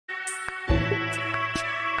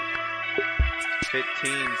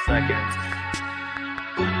15 seconds.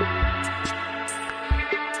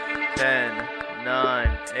 10,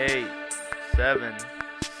 9, 8, 7,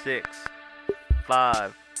 6,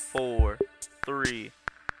 5, 4, 3,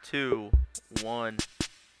 2, 1.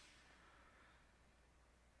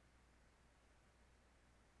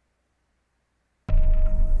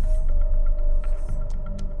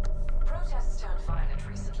 Protests turned violent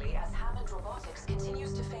recently as Hammond Robotics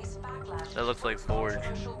continues to face backlash. That looks like Forge.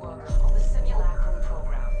 Social worker on the simulacrum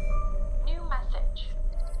program. New message.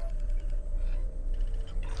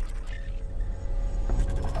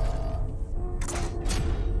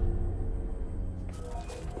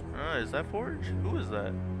 Is that Forge? Who is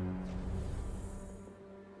that?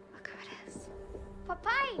 Look who it is.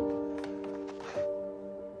 Papai!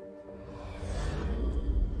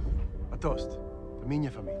 A toast to minha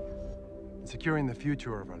família and securing the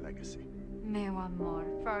future of our legacy. Meu amor,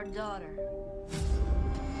 for our daughter.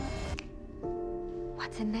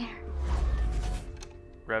 What's in there?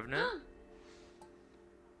 Revenant?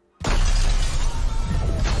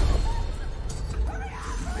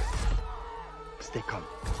 Stay calm.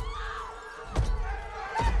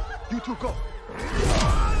 You two go.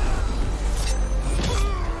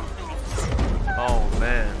 Oh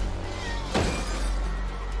man.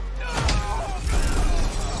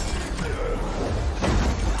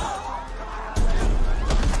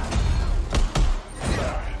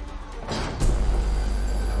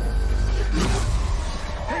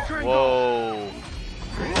 Whoa.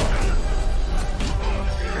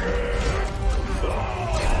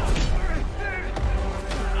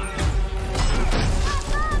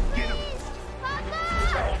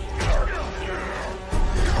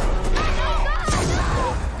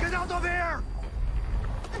 Get out of here!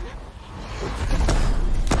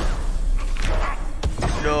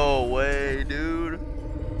 No way, dude.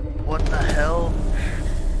 What the hell?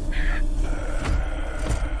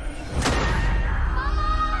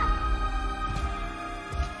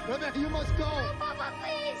 Brother, you must go. Papa,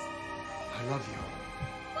 please! I love you.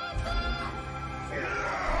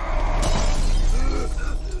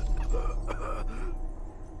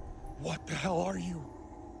 What the hell are you?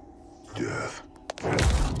 Death.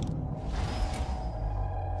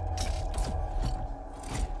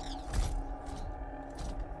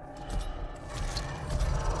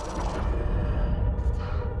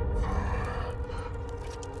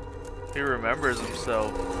 He remembers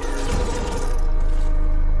himself.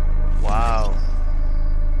 Wow.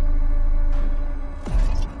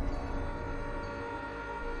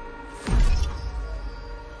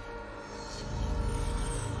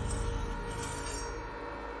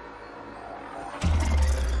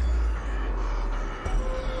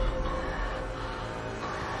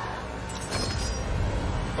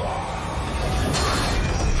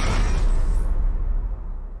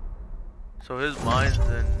 So his mind's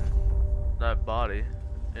in that body,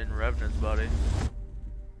 in Revenant's body.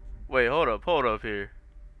 Wait, hold up here.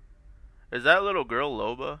 Is that little girl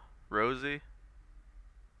Loba? Rosie?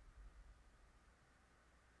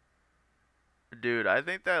 Dude, I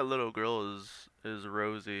think that little girl is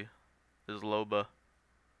Rosie. Is Loba.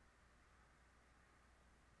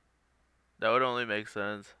 That would only make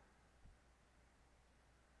sense.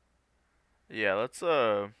 Yeah, let's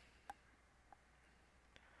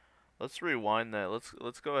rewind that.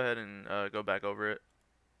 Let's go ahead and go back over it.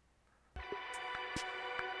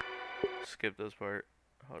 Skip this part.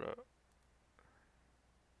 Hold up.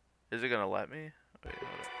 Is it gonna let me? Wait,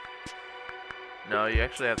 hold up. No, you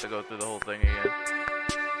actually have to go through the whole thing again.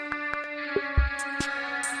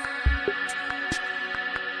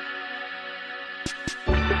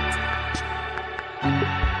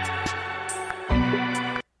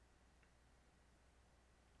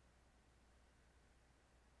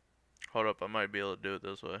 Hold up, I might be able to do it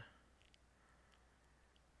this way.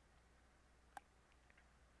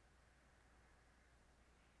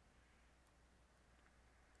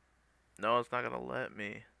 No, it's not gonna let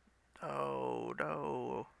me. Oh,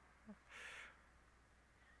 no.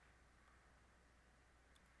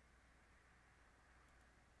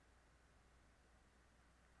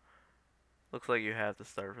 Looks like you have to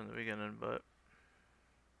start from the beginning, but...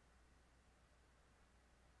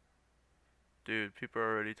 Dude, people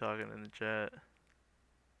are already talking in the chat.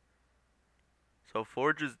 So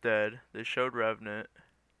Forge is dead. They showed Revenant.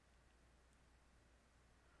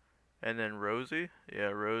 And then Rosie? Yeah,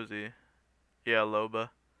 Rosie. Yeah,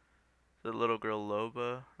 Loba. The little girl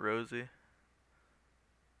Loba? Rosie?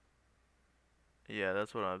 Yeah,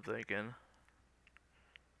 that's what I'm thinking.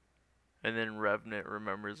 And then Revenant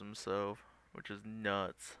remembers himself, which is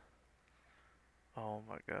nuts. Oh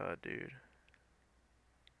my god, dude.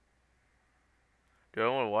 Dude, I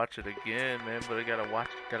want to watch it again, man, but I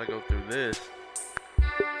gotta go through this.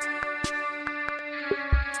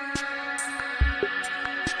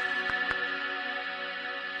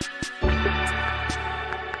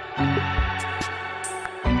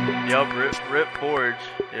 Yup, Rip Forge.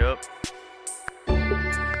 Yup.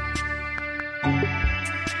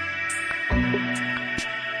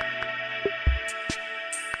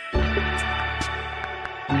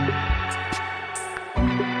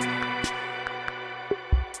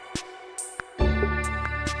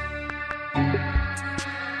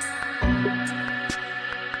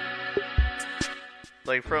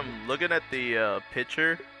 Like from looking at the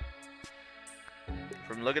picture,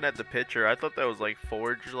 I thought that was like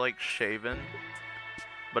Forge, like shaven,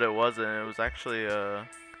 but it wasn't. It was actually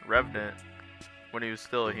Revenant when he was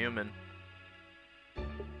still a human.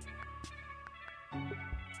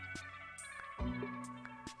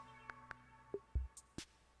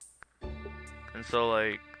 And so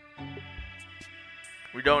like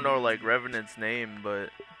we don't know like Revenant's name, but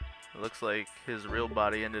it looks like his real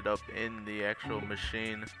body ended up in the actual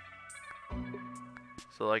machine.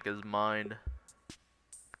 So like his mind.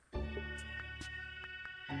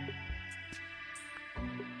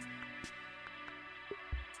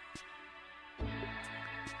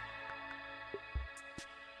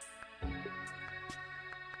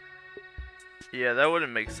 Yeah, that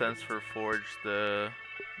wouldn't make sense for Forge to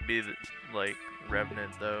be like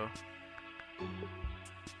Revenant though.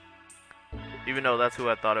 Even though that's who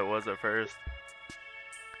I thought it was at first.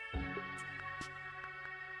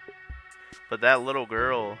 But that little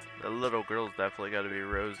girl's definitely got to be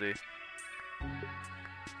Rosie.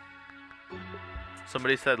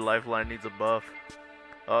 Somebody said Lifeline needs a buff.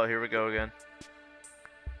 Oh, here we go again.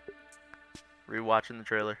 Rewatching the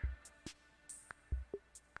trailer.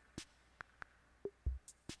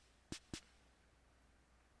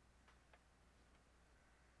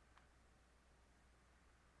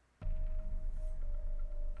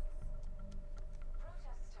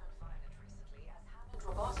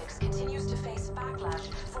 Robotics continues to face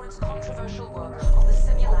backlash for its controversial work on the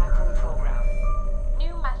simulacrum program.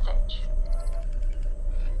 New message.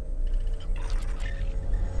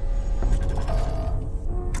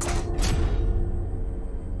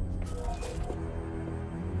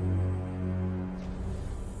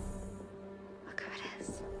 Look who it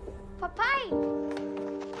is. Papai!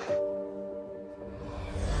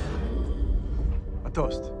 A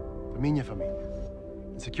toast. Familia familia.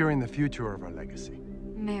 And securing the future of our legacy.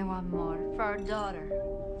 May want more for our daughter.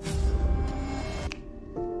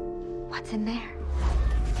 What's in there?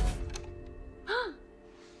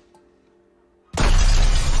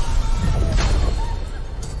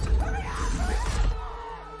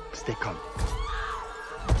 Stay calm.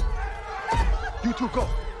 You two go.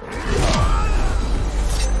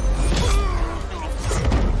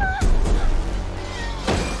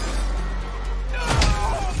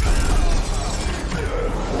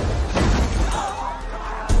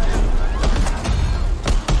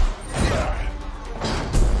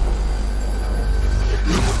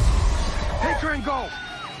 Take her and go.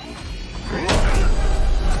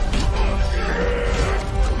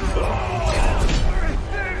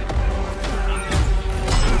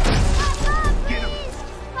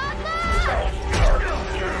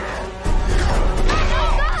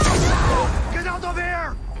 Get out of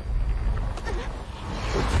here!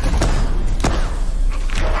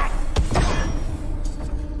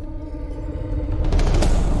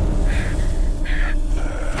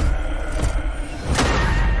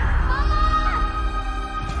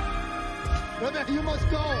 Rebecca, you must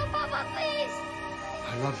go! Papa, please!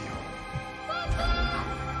 I love you.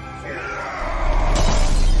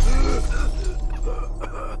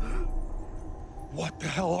 What the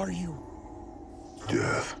hell are you?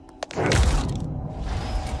 Death.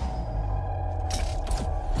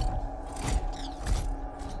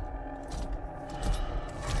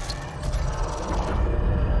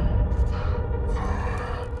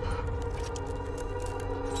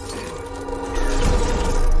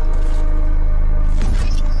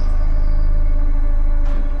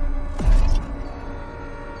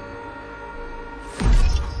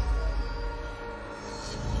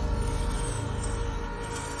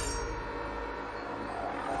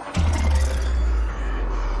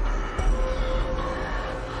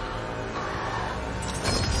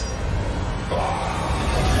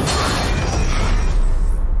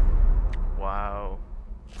 Wow.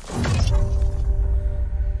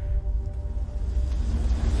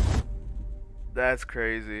 That's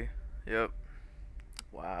crazy. Yep.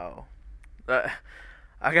 Wow. I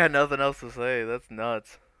got nothing else to say. That's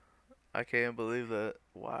nuts. I can't believe that.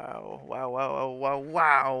 Wow. Wow, wow, wow, wow,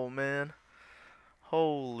 wow, man.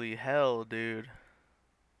 Holy hell, dude.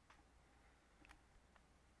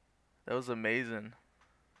 That was amazing.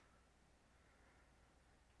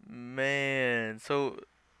 Man, so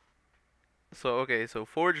okay, so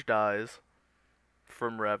Forge dies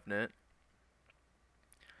from Revenant.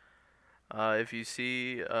 If you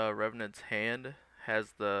see Revenant's hand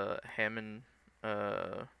has the Hammond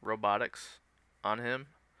robotics on him.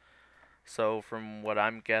 So from what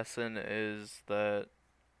I'm guessing is that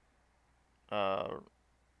uh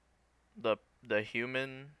the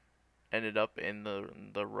human ended up in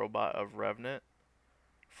the robot of Revenant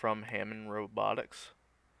from Hammond Robotics,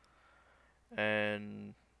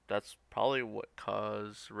 and that's probably what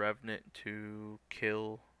caused Revenant to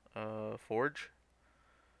kill Forge.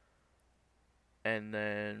 And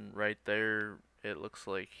then right there, it looks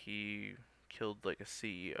like he killed like a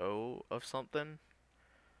CEO of something.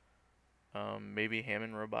 Maybe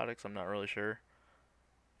Hammond Robotics. I'm not really sure.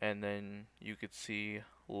 And then you could see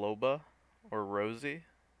Loba or Rosie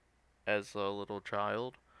as a little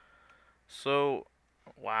child. So,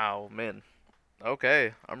 wow, man.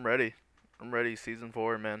 Okay, I'm ready. I'm ready. Season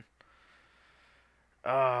 4, man.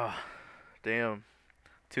 Ah, damn.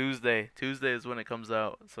 Tuesday. Tuesday is when it comes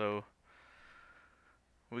out. So,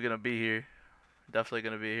 we're gonna be here. Definitely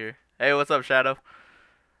gonna be here. Hey, what's up, Shadow?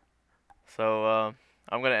 So,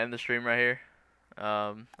 I'm gonna end the stream right here.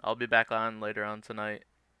 I'll be back on later on tonight,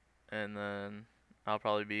 and then I'll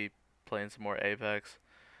probably be playing some more Apex.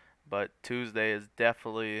 But Tuesday is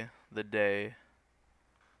definitely the day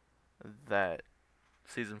that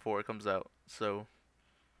Season 4 comes out. So,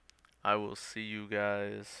 I will see you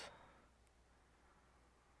guys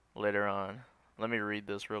later on. Let me read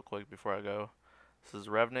this real quick before I go. This is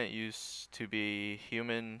Revenant used to be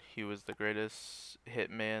human. He was the greatest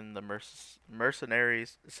hitman the mercenary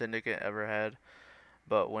syndicate ever had.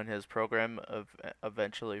 But when his program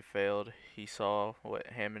eventually failed, he saw what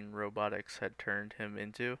Hammond Robotics had turned him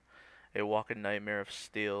into. A walking nightmare of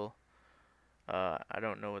steel. I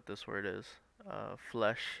don't know what this word is.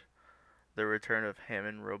 Flesh. The return of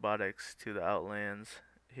Hammond Robotics to the Outlands.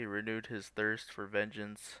 He renewed his thirst for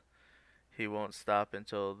vengeance. He won't stop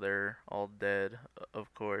until they're all dead.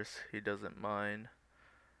 Of course, he doesn't mind.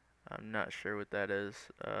 I'm not sure what that is.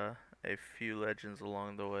 A few legends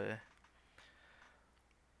along the way.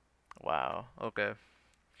 Wow. Okay.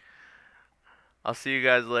 I'll see you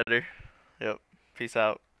guys later. Yep. Peace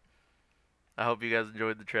out. I hope you guys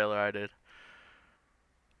enjoyed the trailer. I did.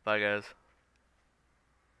 Bye, guys.